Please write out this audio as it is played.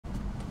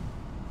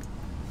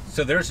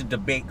So there's a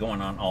debate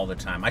going on all the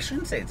time. I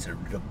shouldn't say it's a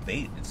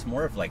debate. It's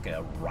more of like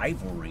a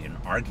rivalry, an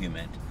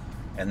argument.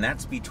 And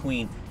that's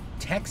between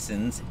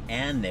Texans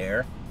and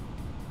their...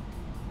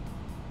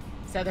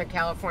 Southern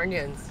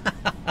Californians.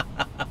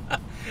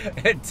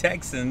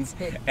 Texans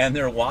and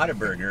their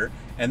Whataburger.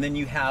 And then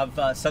you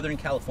have Southern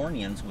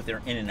Californians with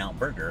their In-N-Out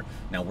Burger.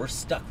 Now we're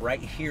stuck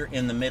right here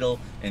in the middle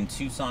in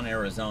Tucson,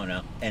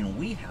 Arizona. And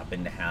we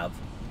happen to have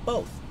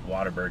both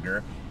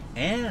Whataburger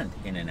and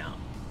In-N-Out.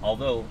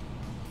 Although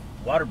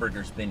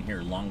Whataburger's been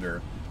here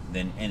longer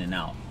than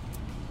In-N-Out.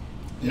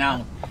 Yeah.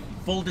 Now,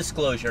 full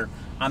disclosure,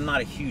 I'm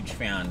not a huge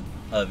fan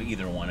of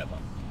either one of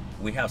them.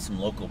 We have some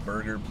local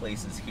burger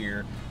places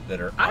here that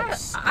are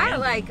outstanding. I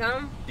like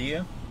them. Do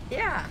you?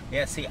 Yeah.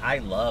 Yeah, see, I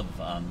love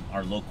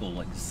our local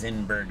like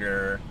Zen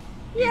Burger.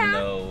 Yeah. Even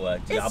though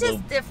Diablo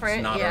just different,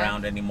 is not yeah.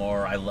 around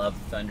anymore. I love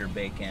Thunder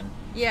Bacon.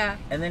 Yeah.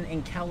 And then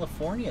in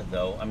California,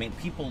 though, I mean,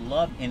 people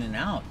love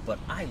In-N-Out, but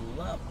I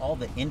love all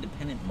the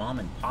independent mom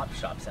and pop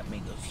shops that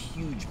make those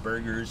huge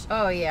burgers.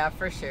 Oh, yeah,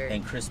 for sure.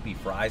 And crispy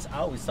fries. I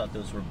always thought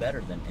those were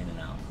better than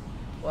In-N-Out.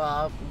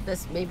 Well,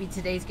 maybe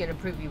today's going to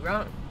prove you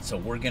wrong. So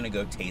we're going to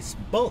go taste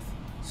both.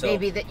 So,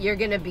 maybe that you're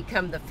going to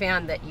become the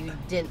fan that you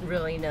didn't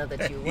really know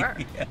that you were.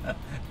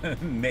 Yeah,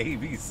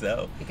 maybe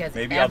so. Because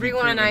maybe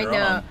everyone I know,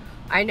 wrong.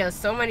 I know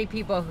so many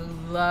people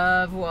who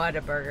love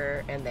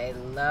Whataburger and they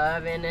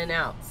love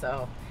In-N-Out.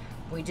 So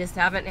we just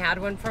haven't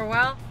had one for a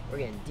while. We're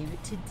going to do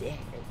it today.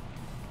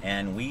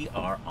 And we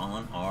are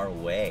on our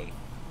way.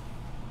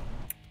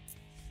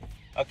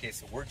 Okay,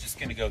 so we're just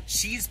going to go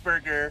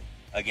cheeseburger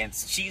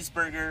against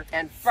cheeseburger.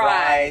 And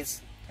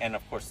fries. And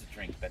of course the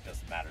drink, that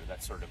doesn't matter.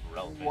 That's sort of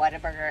irrelevant.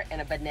 Whataburger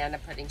and a banana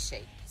pudding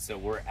shake. So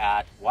we're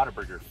at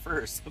Whataburger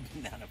first, a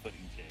banana pudding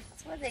shake.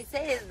 That's what they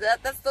say, is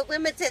that's the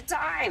limited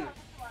time.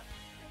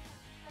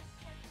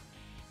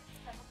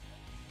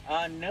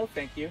 No,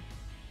 thank you.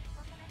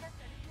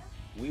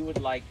 We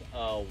would like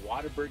a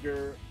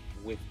Whataburger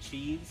with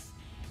cheese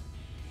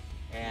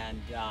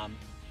and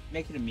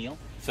make it a meal.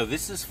 So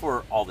this is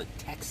for all the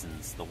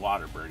Texans, the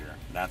Whataburger.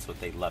 That's what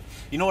they love.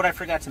 You know what I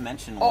forgot to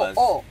mention was...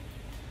 Oh.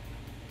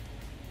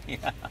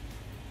 Yeah.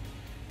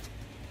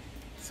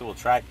 So we'll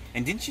try it.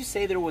 And didn't you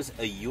say there was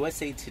a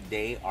USA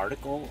Today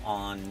article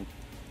on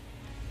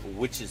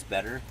which is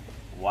better,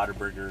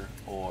 Whataburger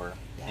or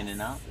Yes.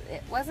 In-N-Out?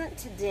 It wasn't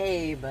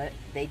today, but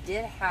they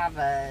did have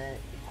a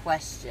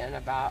question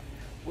about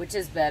which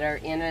is better,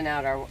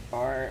 In-N-Out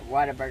or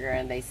Whataburger,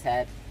 and they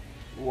said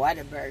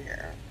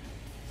Whataburger.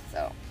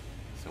 So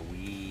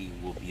we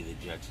will be the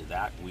judge of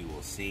that. We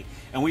will see.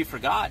 And we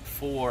forgot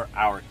for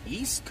our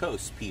East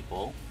Coast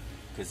people,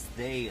 because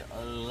they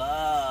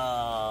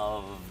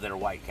love their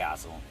White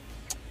Castle.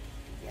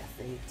 yes,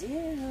 they do.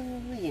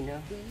 You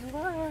know who you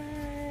are.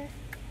 There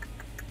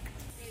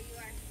you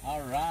are.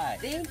 All right.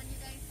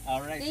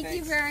 All right. Thank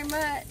you thanks. very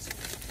much.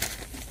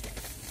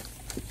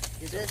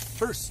 Is this?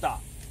 First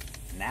stop.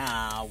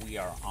 Now we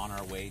are on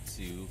our way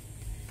to...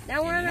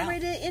 Now we're on our In-N-Out. way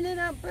to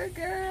In-N-Out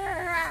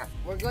Burger.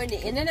 We're going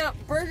to In-N-Out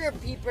Burger,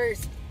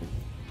 peepers.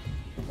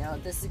 Now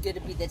this is going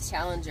to be the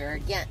challenger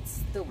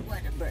against the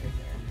Whataburger.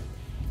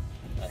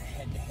 A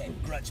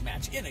head-to-head grudge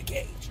match in a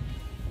cage.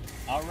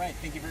 All right,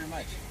 thank you very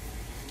much.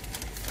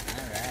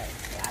 All right,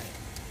 got it.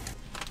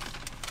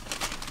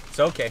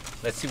 So, okay,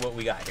 let's see what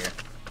we got here.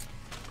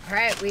 All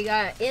right, we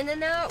got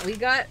In-N-Out, we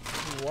got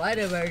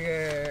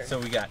Whataburger. So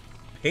we got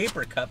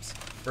paper cups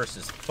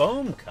versus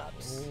foam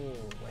cups. Ooh,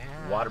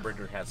 wow.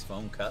 Whataburger has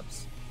foam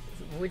cups.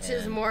 Which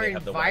is and more they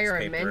have the wax paper.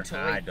 I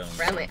environmentally don't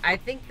friendly. know. I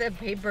think the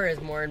paper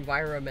is more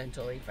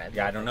environmentally friendly.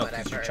 Yeah, I don't know, from what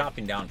because I've you're heard.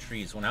 chopping down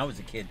trees. When I was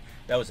a kid,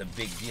 that was a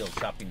big deal,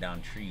 chopping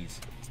down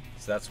trees.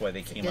 So that's why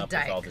they came good up with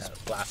Diet all this Coke.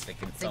 plastic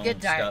and It's a foam good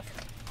diet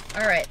stuff.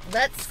 All right,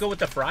 Let's go with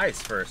the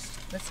fries first.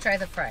 let's try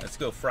the fries. Let's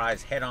go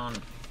fries head on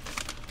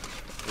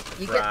with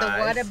the You fries.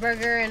 get the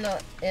Whataburger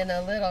in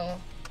a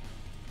little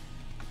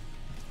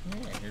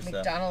Yeah, here's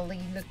McDonald-y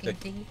looking the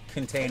thing.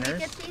 containers.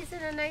 And you get these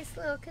in a nice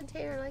little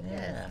container like Yeah.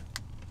 this.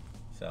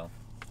 So,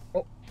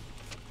 Oh,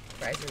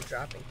 fries are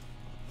dropping.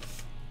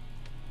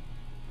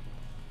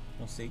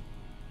 we'll see.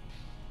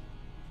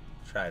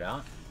 Try it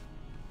out.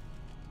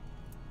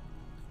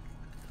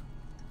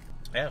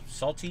 Yeah,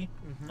 salty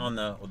on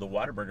the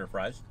Whataburger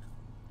fries.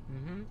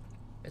 Mm-hmm.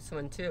 This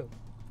one too.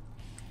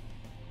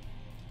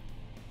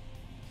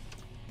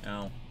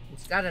 Now,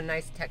 It's got a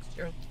nice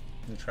texture.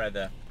 and try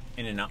the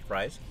In-N-Out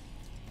fries.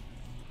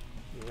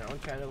 Now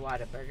try the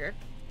Whataburger.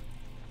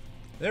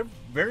 They're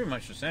very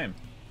much the same.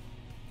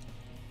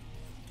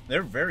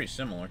 They're very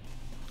similar.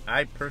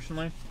 I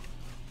personally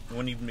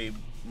wouldn't even be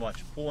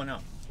pulling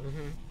out.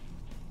 Mm-hmm.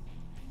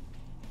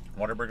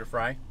 Whataburger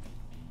fry,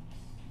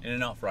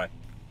 In-N-Out fry.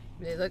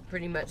 They look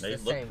pretty much They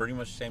the look same. pretty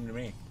much the same to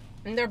me.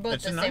 And they're both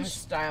It's the a same nice-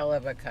 style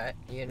of a cut,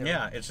 you know.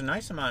 Yeah, it's a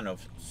nice amount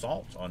of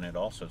salt on it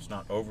also. It's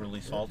not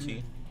overly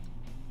salty,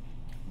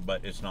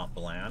 but it's not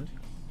bland.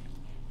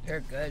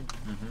 They're good.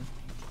 Mm-hmm.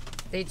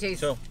 They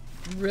taste So,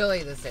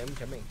 really the same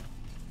to me.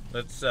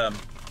 let's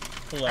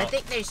pull I out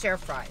think they share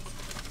fries.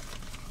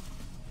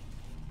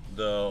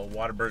 the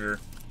Whataburger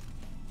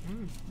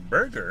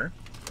burger.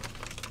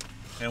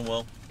 and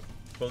we'll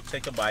both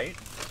take a bite.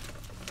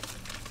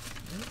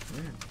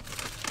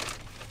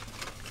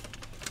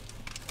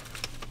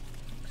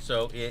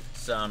 So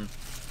it's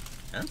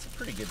that's a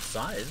pretty good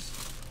size.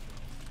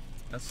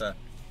 That's a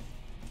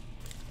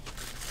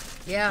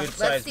good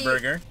sized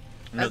burger.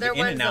 No, the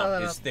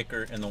In-N-Out is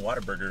thicker, and the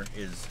Whataburger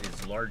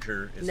is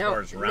larger as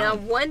far as round. Now,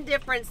 one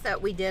difference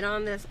that we did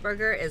on this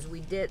burger is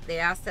they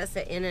asked us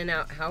at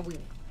In-N-Out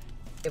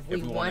if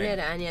we wanted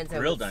onions,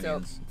 grilled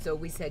onions. So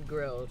we said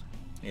grilled.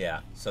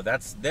 Yeah, so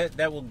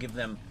that will give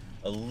them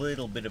a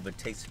little bit of a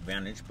taste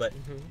advantage, but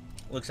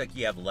looks like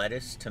you have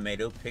lettuce,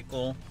 tomato,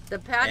 pickle,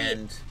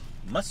 and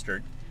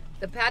mustard.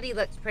 The patty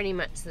looks pretty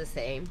much the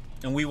same.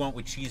 And we went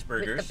with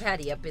cheeseburgers. With the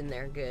patty up in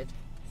there, good.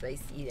 So they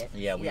see that.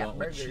 Yeah, we went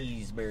with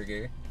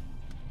cheeseburger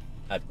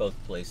at both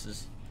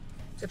places.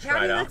 The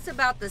patty looks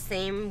about the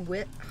same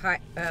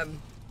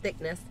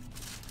thickness.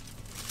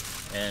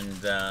 And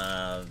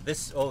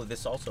this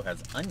also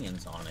has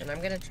onions on it. And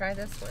I'm gonna try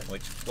this one.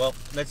 Let's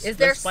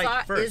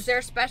bite first. Is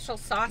there special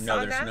sauce on that?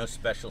 No, there's no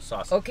special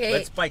sauce. Okay.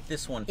 Let's bite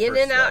this one first.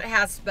 In-N-Out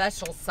has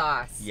special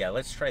sauce. Yeah,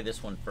 let's try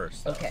this one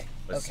first, though. Okay.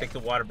 Let's take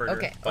the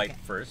Whataburger bite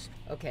first.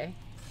 Okay.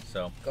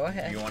 So go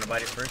ahead. You want to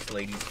bite it first,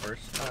 ladies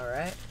first? All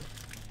right.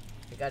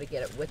 We got to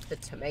get it with the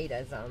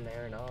tomatoes on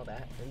there and all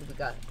that. And we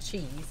got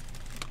cheese.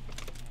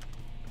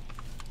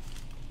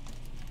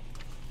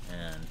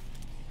 And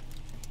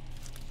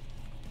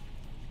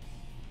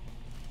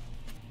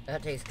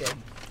that tastes good.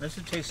 This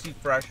is a tasty,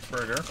 fresh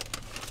burger.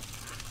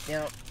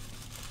 Yeah.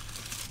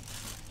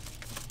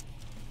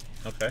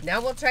 Okay.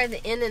 Now we'll try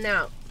the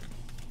In-N-Out.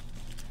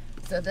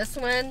 So this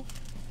one,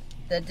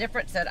 the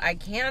difference that I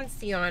can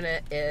see on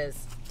it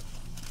is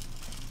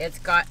it's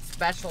got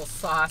special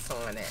sauce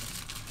on it.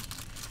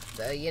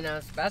 So, you know,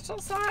 special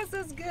sauce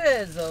is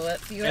good. So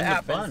let's see what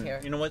happens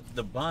here. You know what?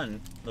 The bun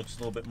looks a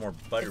little bit more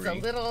buttery. It's a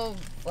little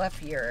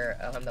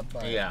fluffier on the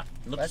bun. Yeah.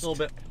 Looks a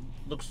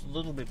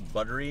little bit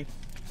buttery.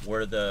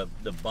 Where the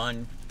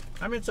bun,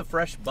 I mean, it's a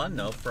fresh bun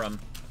though from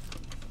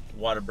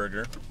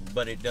Whataburger,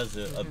 but it does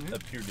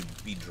appear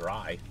to be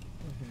dry.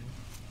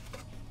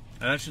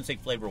 And I shouldn't say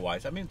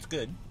flavor-wise. I mean, it's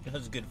good. It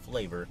has good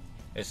flavor.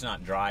 It's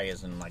not dry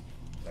as in like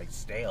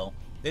stale.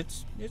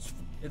 It's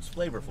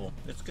flavorful.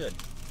 It's good.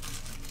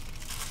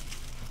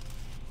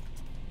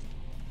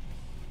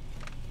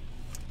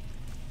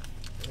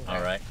 Okay.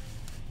 All right.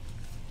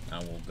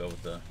 Now we'll go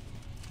with the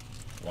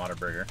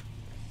Whataburger.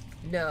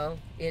 No,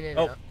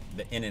 In-N-Out. Oh,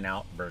 the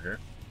In-N-Out burger.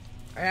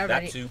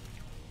 That too.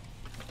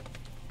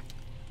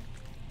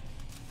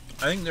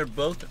 I think they're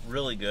both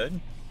really good.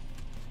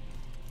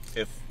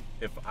 If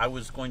I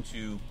was going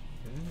to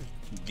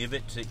give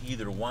it to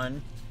either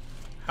one,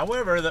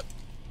 however,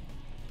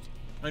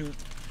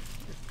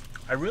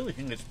 I really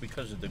think it's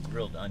because of the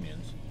grilled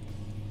onions.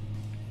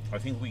 I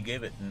think we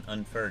gave it an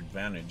unfair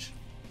advantage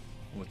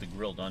with the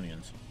grilled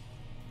onions,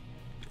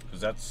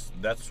 because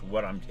that's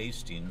what I'm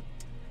tasting.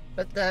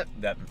 But that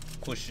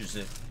pushes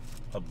it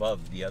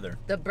above the other.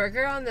 The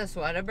burger on this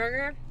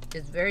Whataburger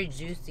is very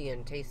juicy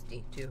and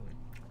tasty too.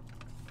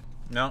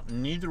 Now,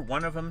 neither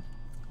one of them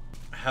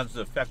has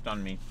the effect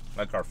on me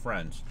like our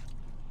friends.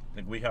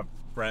 Like, we have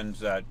friends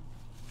that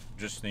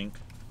just think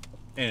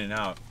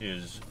In-N-Out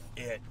is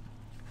it,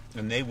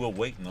 and they will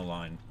wait in the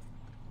line.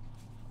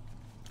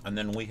 And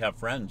then we have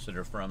friends that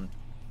are from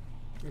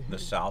the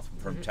South,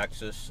 from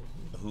Texas,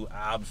 who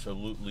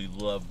absolutely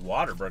love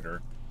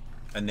Whataburger,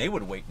 and they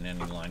would wait in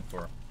any line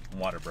for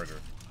Whataburger.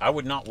 I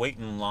would not wait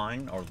in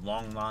line or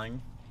long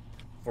line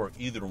for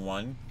either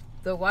one.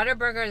 The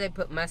Whataburger, they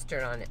put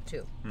mustard on it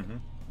too.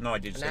 No, I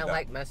did say that. And I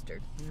like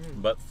mustard.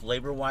 But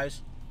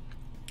flavor-wise,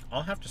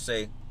 I'll have to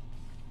say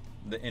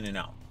the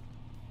In-N-Out.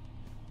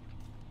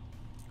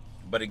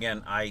 But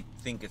again, I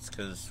think it's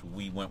because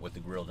we went with the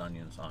grilled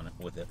onions on it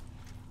with it.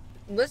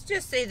 Let's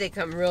just say they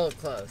come real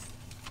close.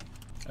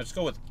 Let's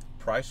go with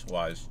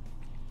price-wise.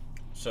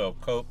 So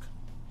Coke,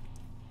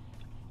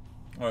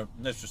 or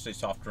let's just say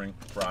soft drink,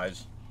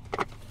 fries,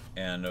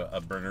 and a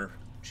burger,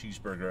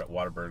 cheeseburger at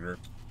Whataburger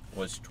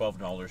was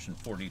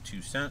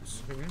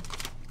 $12.42.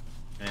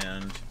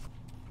 And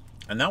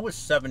that was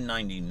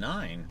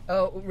 $7.99.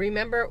 Oh,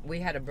 remember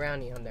we had a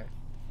brownie on there.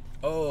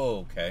 Oh,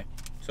 okay.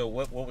 So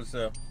what was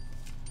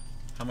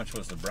how much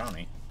was the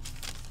brownie?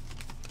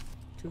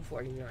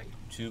 $2.49.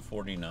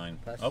 $2.49.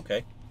 Plus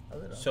okay. A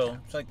little so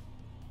it's like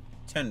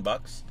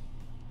 $10.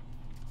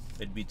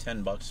 It'd be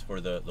 $10 for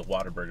the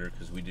Whataburger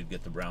because we did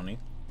get the brownie.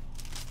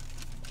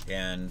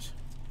 And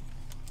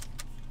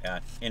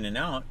at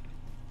In-N-Out,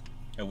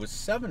 it was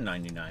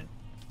 $7.99.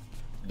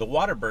 The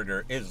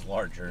Whataburger is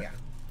larger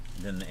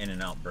than the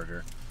In-N-Out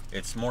burger.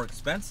 It's more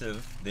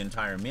expensive, the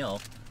entire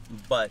meal,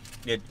 but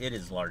it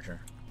is larger.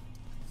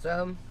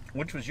 So,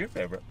 which was your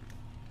favorite?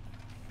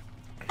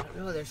 I don't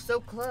know. They're so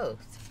close.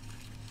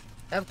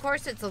 Of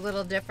course, it's a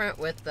little different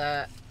with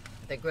the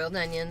grilled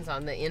onions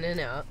on the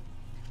In-N-Out.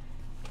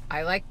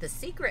 I like the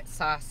secret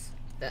sauce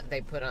that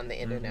they put on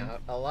the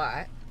In-N-Out a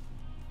lot.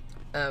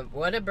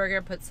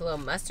 Whataburger puts a little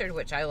mustard,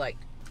 which I like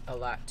a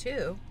lot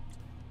too.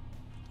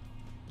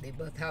 They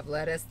both have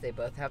lettuce. They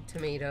both have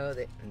tomato.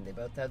 And they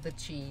both have the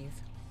cheese.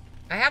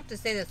 I have to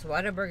say this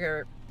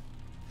Whataburger,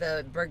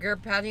 the burger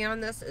patty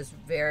on this is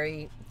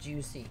very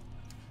juicy.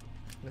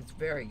 It's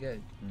very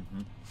good.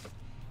 Mm-hmm.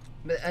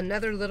 But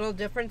another little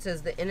difference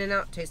is the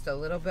In-N-Out tastes a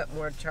little bit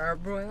more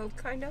charbroiled,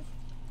 kind of.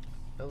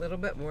 A little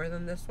bit more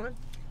than this one.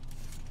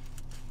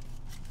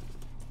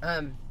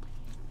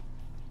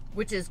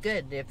 Which is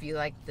good if you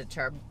like the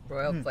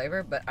charbroiled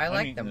flavor, but I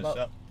like them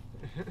both.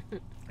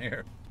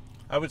 Here.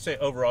 I would say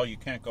overall you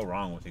can't go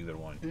wrong with either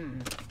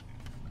one.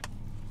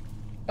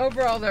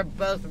 Overall, they're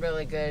both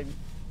really good.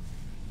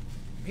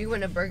 If you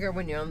want a burger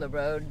when you're on the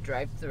road,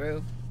 drive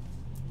through,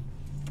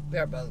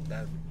 they're both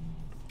good.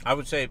 I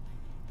would say,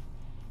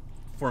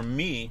 for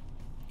me,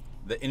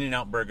 the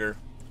In-N-Out burger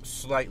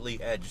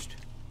slightly edged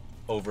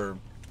over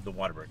the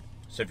Whataburger.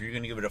 So if you're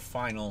going to give it a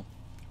final,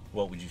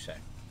 what would you say?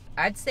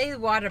 I'd say the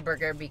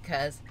Whataburger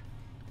because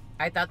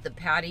I thought the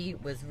patty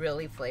was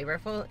really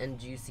flavorful and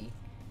juicy.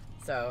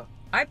 So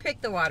I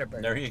picked the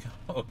Whataburger. There you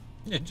go.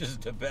 It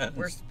just depends.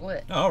 We're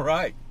split. All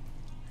right.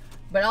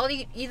 But I'll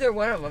eat either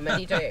one of them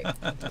any day.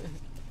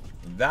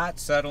 That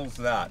settles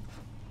that.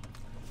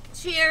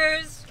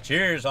 Cheers.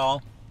 Cheers,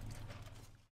 all.